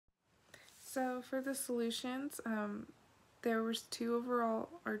So for the solutions, there was two overall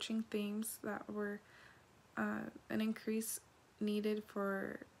arching themes that were an increase needed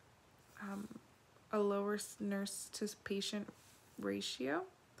for a lower nurse to patient ratio,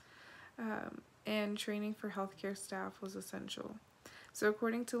 and training for healthcare staff was essential. So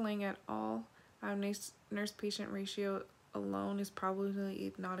according to Lang et al., nurse-patient ratio alone is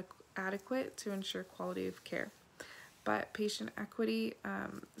probably not adequate to ensure quality of care. But patient equity,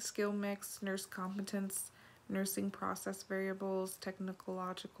 skill mix, nurse competence, nursing process variables,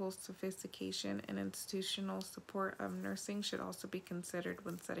 technological sophistication, and institutional support of nursing should also be considered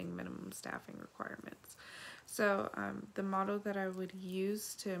when setting minimum staffing requirements. So the model that I would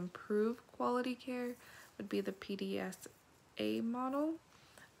use to improve quality care would be the PDSA model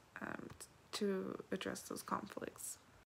to address those conflicts.